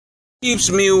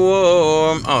Keeps me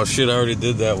warm. Oh shit, I already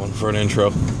did that one for an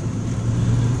intro.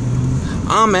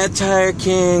 I'm at Tire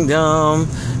Kingdom,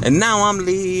 and now I'm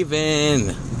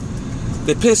leaving.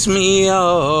 They piss me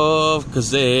off,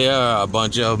 cause they are a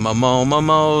bunch of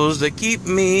momos that keep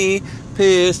me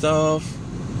pissed off.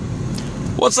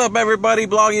 What's up, everybody?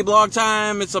 Bloggy blog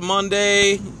time. It's a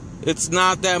Monday. It's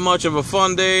not that much of a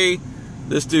fun day.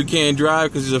 This dude can't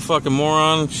drive because he's a fucking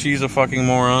moron. She's a fucking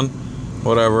moron.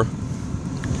 Whatever.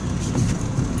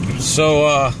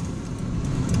 So,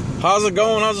 how's it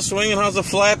going? How's it swinging? How's it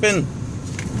flapping?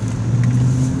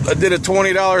 I did a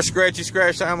 $20 scratchy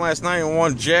scratch time last night and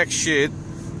won jack shit.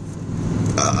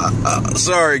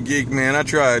 Sorry, geek man. I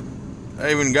tried.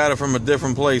 I even got it from a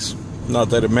different place.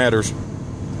 Not that it matters.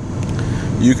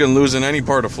 You can lose in any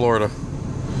part of Florida.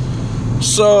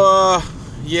 So,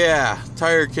 yeah.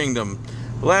 Tire Kingdom.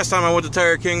 The last time I went to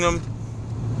Tire Kingdom,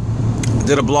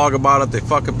 did a blog about it. They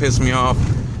fucking pissed me off.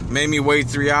 Made me wait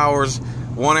 3 hours.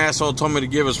 One asshole told me to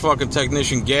give his fucking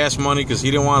technician gas money because he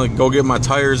didn't want to go get my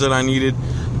tires that I needed.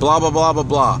 Blah, blah, blah, blah,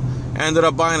 blah. Ended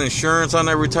up buying insurance on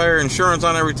every tire. Insurance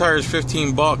on every tire is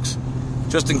 $15.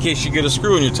 Just in case you get a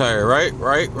screw in your tire, right?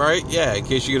 Right? Yeah, in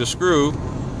case you get a screw,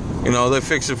 you know, they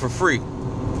fix it for free. I'm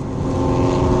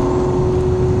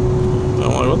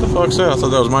like, what the fuck's that? I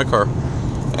thought that was my car.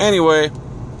 Anyway,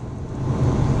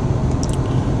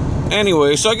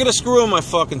 so I get a screw in my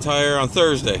fucking tire on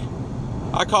Thursday.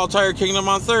 I called Tire Kingdom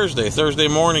on Thursday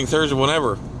morning, Thursday,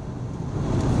 whenever.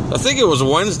 I think it was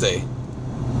Wednesday.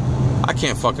 I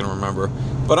can't fucking remember.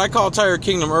 But I called Tire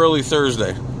Kingdom early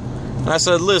Thursday. And I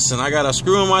said, listen, I got a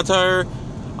screw in my tire.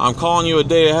 I'm calling you a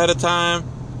day ahead of time.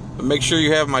 But make sure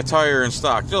you have my tire in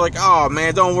stock. They're like, oh,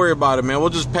 man, don't worry about it, man. We'll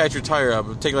just patch your tire up.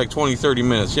 It'll take like 20, 30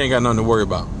 minutes. You ain't got nothing to worry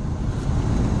about.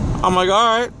 I'm like,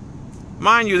 all right.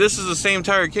 Mind you, this is the same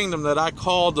Tire Kingdom that I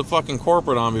called the fucking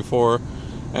corporate on before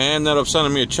and ended up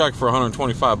sending me a check for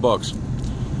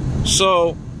 $125.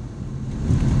 So,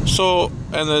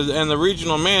 and the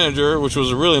regional manager, which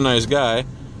was a really nice guy,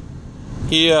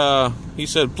 he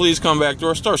said, please come back to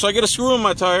our store. So I get a screw in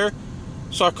my tire.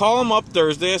 So I call him up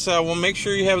Thursday. I said, well, make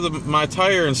sure you have my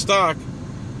tire in stock.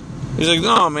 He's like,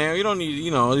 no, man, you don't need,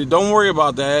 don't worry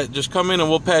about that. Just come in and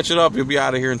we'll patch it up. You'll be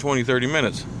out of here in 20, 30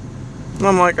 minutes. And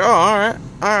I'm like, oh, all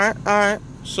right.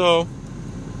 So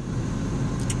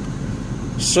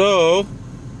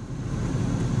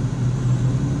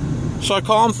I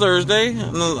call him Thursday.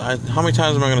 And how many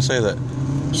times am I going to say that?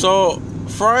 So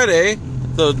Friday,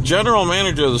 the general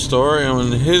manager of the store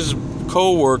and his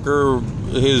co-worker,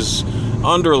 his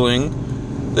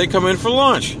underling, they come in for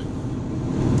lunch.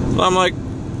 So I'm like,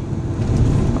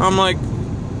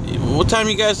 what time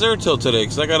you guys there till today?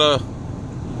 Because I got a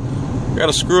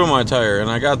screw in my tire,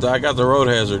 and I got the road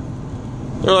hazard.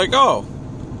 They're like, oh,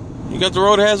 you got the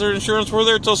road hazard insurance? We're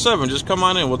there till 7. Just come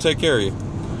on in. We'll take care of you.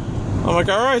 I'm like,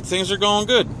 all right, things are going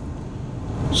good.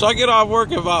 So I get off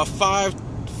work at about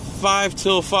 5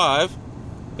 till 5.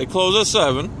 They close at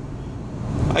 7.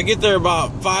 I get there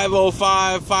about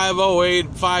 5:05, 5:08,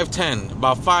 5:10,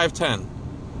 about 5:10.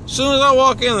 As soon as I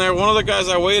walk in there, one of the guys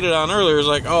I waited on earlier is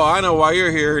like, oh, I know why you're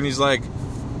here. And he's like,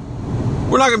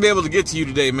 we're not going to be able to get to you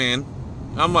today, man.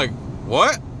 I'm like,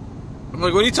 what? I'm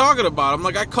like, what are you talking about? I'm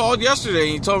like, I called yesterday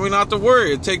and you told me not to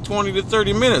worry. It'd take 20 to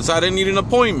 30 minutes. I didn't need an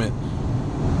appointment.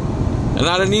 And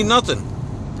I didn't need nothing.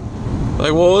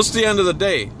 Like, well, it's the end of the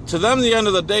day. To them, the end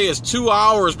of the day is 2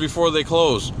 hours before they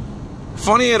close.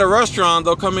 Funny, at a restaurant,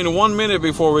 they'll come in 1 minute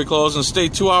before we close and stay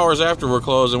 2 hours after we're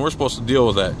closed, and we're supposed to deal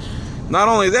with that. Not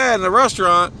only that, in the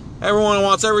restaurant, everyone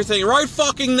wants everything right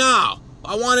fucking now.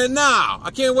 I want it now.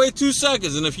 I can't wait 2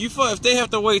 seconds. And if they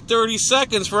have to wait 30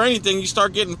 seconds for anything, you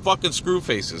start getting fucking screw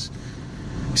faces.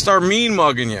 You start mean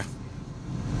mugging you.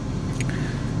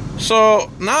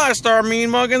 So now I start mean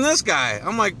mugging this guy.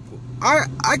 I'm like,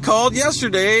 I called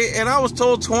yesterday and I was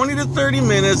told 20 to 30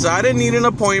 minutes. I didn't need an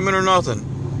appointment or nothing.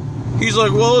 He's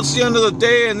like, well, it's the end of the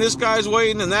day and this guy's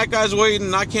waiting and that guy's waiting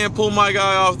and I can't pull my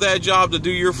guy off that job to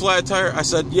do your flat tire. I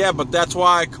said, yeah, but that's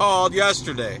why I called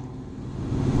yesterday.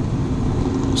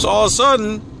 So all of a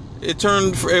sudden, it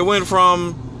went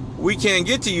from, we can't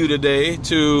get to you today,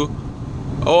 to,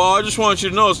 oh, I just want you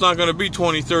to know it's not going to be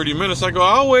 20, 30 minutes. I go,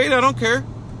 I'll wait, I don't care.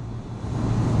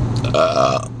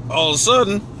 All of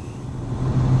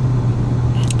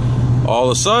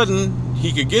a sudden,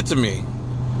 he could get to me.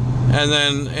 And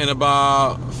then in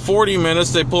about 40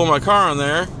 minutes, they pull my car in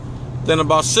there. Then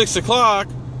about 6 o'clock,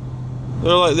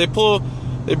 they're like, they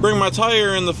bring my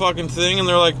tire in the fucking thing, and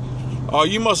they're like, oh,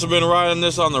 you must have been riding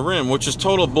this on the rim, which is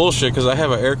total bullshit because I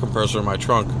have an air compressor in my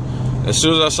trunk. As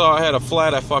soon as I saw I had a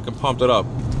flat, I fucking pumped it up.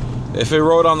 If it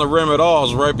rode on the rim at all, it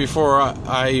was right before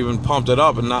I even pumped it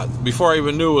up, and not before I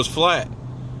even knew it was flat.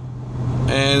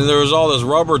 And there was all this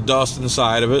rubber dust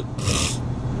inside of it.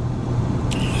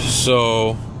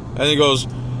 So, and he goes,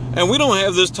 and we don't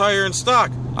have this tire in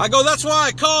stock. I go, that's why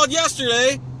I called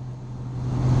yesterday,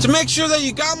 to make sure that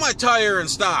you got my tire in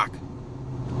stock.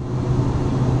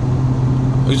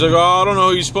 He's like, oh, I don't know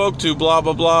who you spoke to, blah,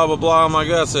 blah, blah, blah, blah. I'm like,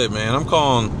 that's it, man. I'm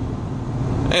calling.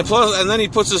 And plus, and then he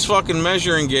puts his fucking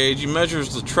measuring gauge. He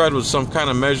measures the tread with some kind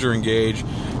of measuring gauge,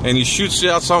 and he shoots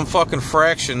out some fucking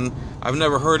fraction I've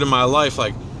never heard in my life.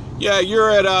 Like, yeah, you're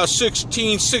at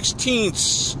 16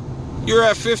 sixteenths. You're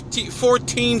at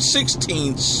 14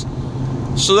 sixteenths.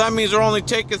 So that means they're only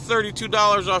taking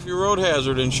 $32 off your road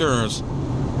hazard insurance.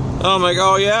 And I'm like,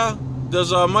 oh yeah?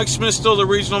 Does Mike Smith still the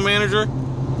regional manager?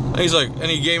 And he's like, and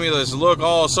he gave me this look.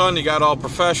 All of a sudden, he got all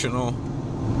professional.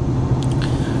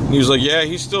 And he was like, yeah,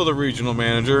 he's still the regional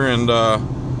manager. And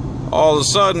all of a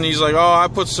sudden, he's like, oh, I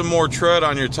put some more tread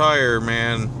on your tire,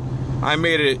 man. I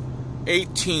made it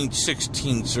 18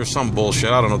 sixteenths or some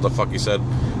bullshit. I don't know what the fuck he said.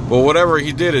 But whatever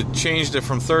he did, it changed it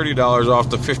from $30 off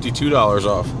to $52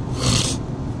 off.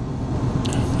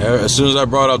 As soon as I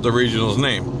brought up the regional's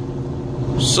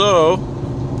name. So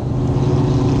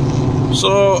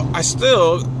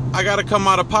I gotta come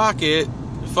out of pocket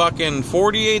fucking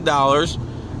 $48,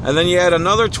 and then you add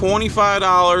another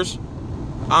 $25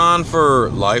 on for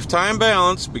lifetime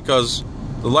balance, because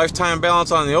the lifetime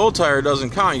balance on the old tire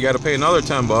doesn't count. You gotta pay another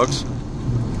 $10,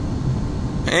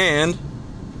 and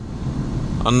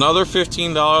another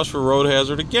 $15 for road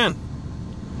hazard again.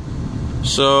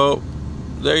 So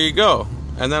there you go.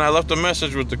 And then I left a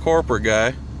message with the corporate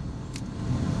guy.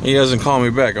 He hasn't called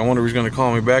me back. I wonder if he's going to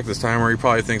call me back this time, or he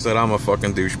probably thinks that I'm a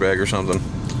fucking douchebag or something.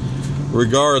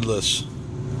 Regardless,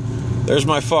 there's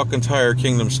my fucking Tire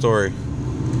Kingdom story.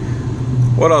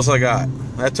 What else I got?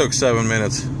 That took 7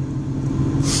 minutes.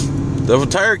 The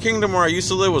Tire Kingdom where I used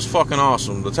to live was fucking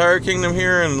awesome. The Tire Kingdom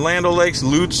here in Land O'Lakes,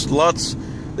 Lutz,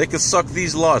 they could suck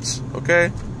these luts,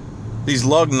 okay? These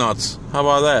lug nuts. How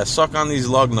about that? Suck on these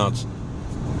lug nuts.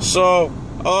 So,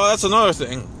 oh, that's another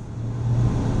thing.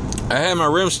 I had my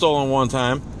rim stolen one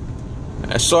time,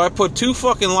 so I put 2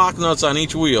 fucking lock nuts on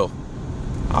each wheel.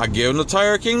 I give them the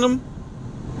Tire Kingdom.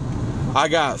 I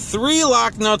got 3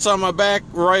 lock nuts on my back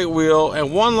right wheel,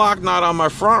 and 1 lock nut on my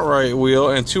front right wheel,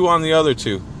 and 2 on the other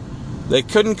 2. They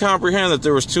couldn't comprehend that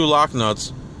there was 2 lock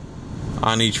nuts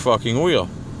on each fucking wheel.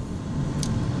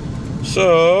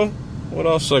 So, what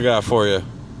else I got for you?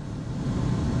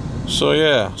 So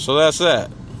yeah, so that's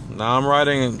that. Now I'm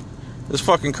riding. This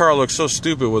fucking car looks so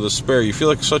stupid with a spare. You feel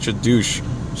like such a douche.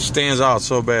 Stands out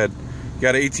so bad. You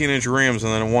got 18-inch rims,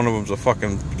 and then one of them's a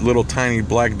fucking little tiny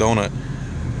black donut.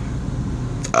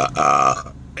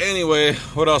 Anyway,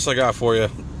 what else I got for you?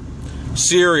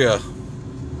 Syria.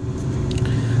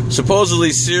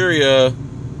 Supposedly Syria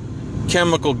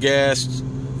chemical gassed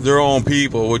their own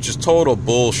people, which is total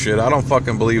bullshit. I don't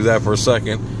fucking believe that for a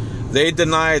second. They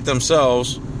deny it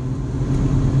themselves.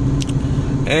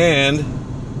 And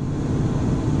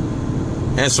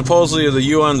supposedly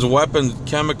the UN's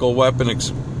chemical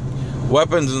weapons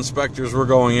inspectors were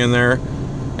going in there,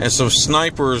 and some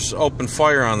snipers opened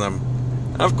fire on them.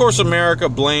 And of course, America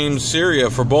blames Syria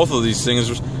for both of these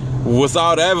things,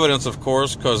 without evidence, of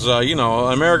course, because, you know,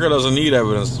 America doesn't need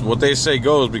evidence. What they say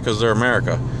goes because they're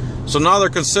America. So now they're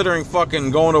considering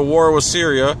fucking going to war with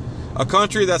Syria, a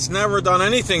country that's never done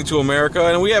anything to America,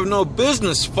 and we have no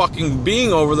business fucking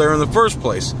being over there in the first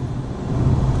place.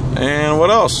 And what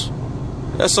else?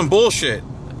 That's some bullshit.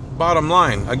 Bottom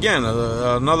line. Again,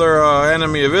 another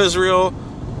enemy of Israel.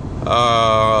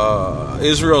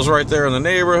 Israel's right there in the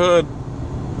neighborhood.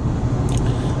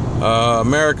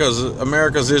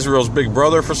 America's Israel's big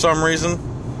brother for some reason,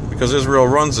 because Israel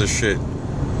runs this shit.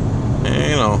 And,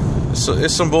 you know,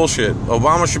 it's some bullshit.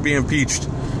 Obama should be impeached.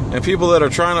 And people that are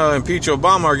trying to impeach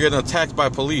Obama are getting attacked by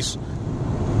police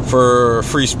for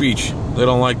free speech. They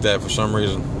don't like that for some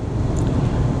reason.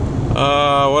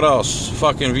 What else?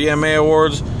 Fucking VMA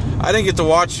Awards. I didn't get to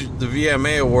watch the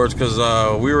VMA Awards because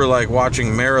we were like watching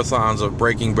marathons of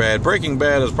Breaking Bad. Breaking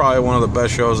Bad is probably one of the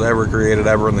best shows ever created,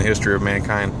 ever in the history of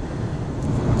mankind.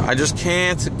 I just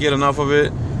can't get enough of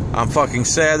it. I'm fucking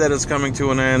sad that it's coming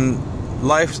to an end.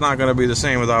 Life's not going to be the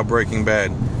same without Breaking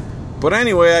Bad. But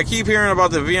anyway, I keep hearing about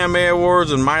the VMA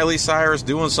Awards and Miley Cyrus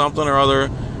doing something or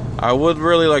other. I would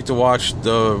really like to watch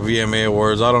the VMA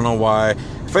Awards. I don't know why.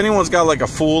 If anyone's got like a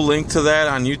full link to that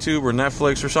on YouTube or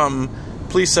Netflix or something,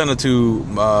 please send it to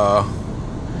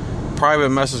private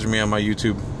message me on my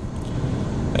YouTube.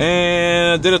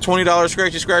 And I did a $20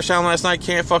 scratchy scratch down last night.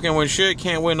 Can't fucking win shit.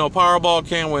 Can't win no Powerball.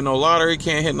 Can't win no lottery.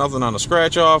 Can't hit nothing on a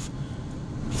scratch off.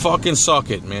 Fucking suck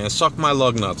it, man. Suck my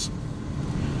lug nuts.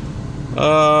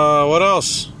 What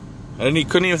else?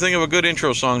 Couldn't even think of a good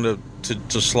intro song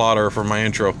to slaughter for my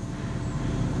intro.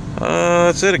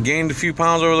 That's it. I gained a few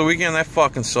pounds over the weekend. That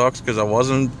fucking sucks because I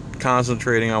wasn't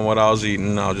concentrating on what I was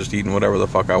eating. I was just eating whatever the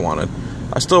fuck I wanted.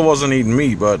 I still wasn't eating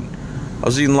meat, but I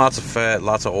was eating lots of fat,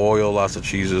 lots of oil, lots of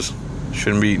cheeses.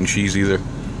 Shouldn't be eating cheese either.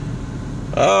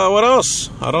 What else?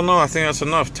 I don't know. I think that's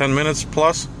enough. 10 minutes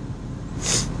plus.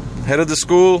 Headed to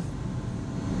school.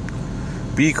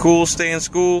 Be cool, stay in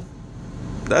school.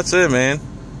 That's it, man.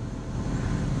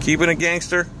 Keeping a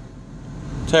gangster.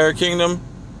 Terror Kingdom.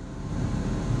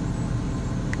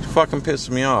 Fucking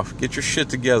pissing me off. Get your shit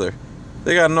together.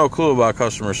 They got no clue about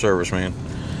customer service, man.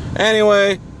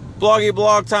 Anyway, Bloggy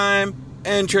blog time.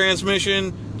 End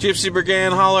transmission. Gypsy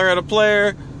Brigand, holler at a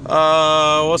player.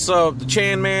 What's up? The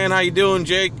Chan Man, how you doing,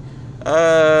 Jake?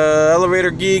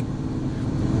 Elevator Geek,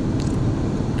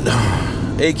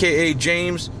 aka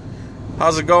James,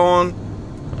 how's it going?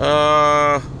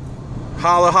 Holla,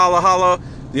 holla, holla.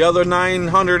 The other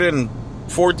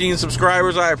 914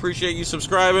 subscribers, I appreciate you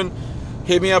subscribing.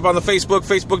 Hit me up on the Facebook,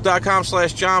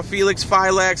 facebook.com/John Felix,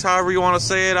 Filax, however you want to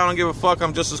say it. I don't give a fuck.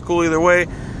 I'm just as cool either way.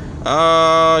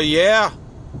 Yeah.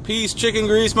 Peace, chicken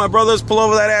grease, my brothers. Pull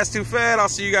over that ass too fat. I'll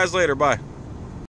see you guys later. Bye.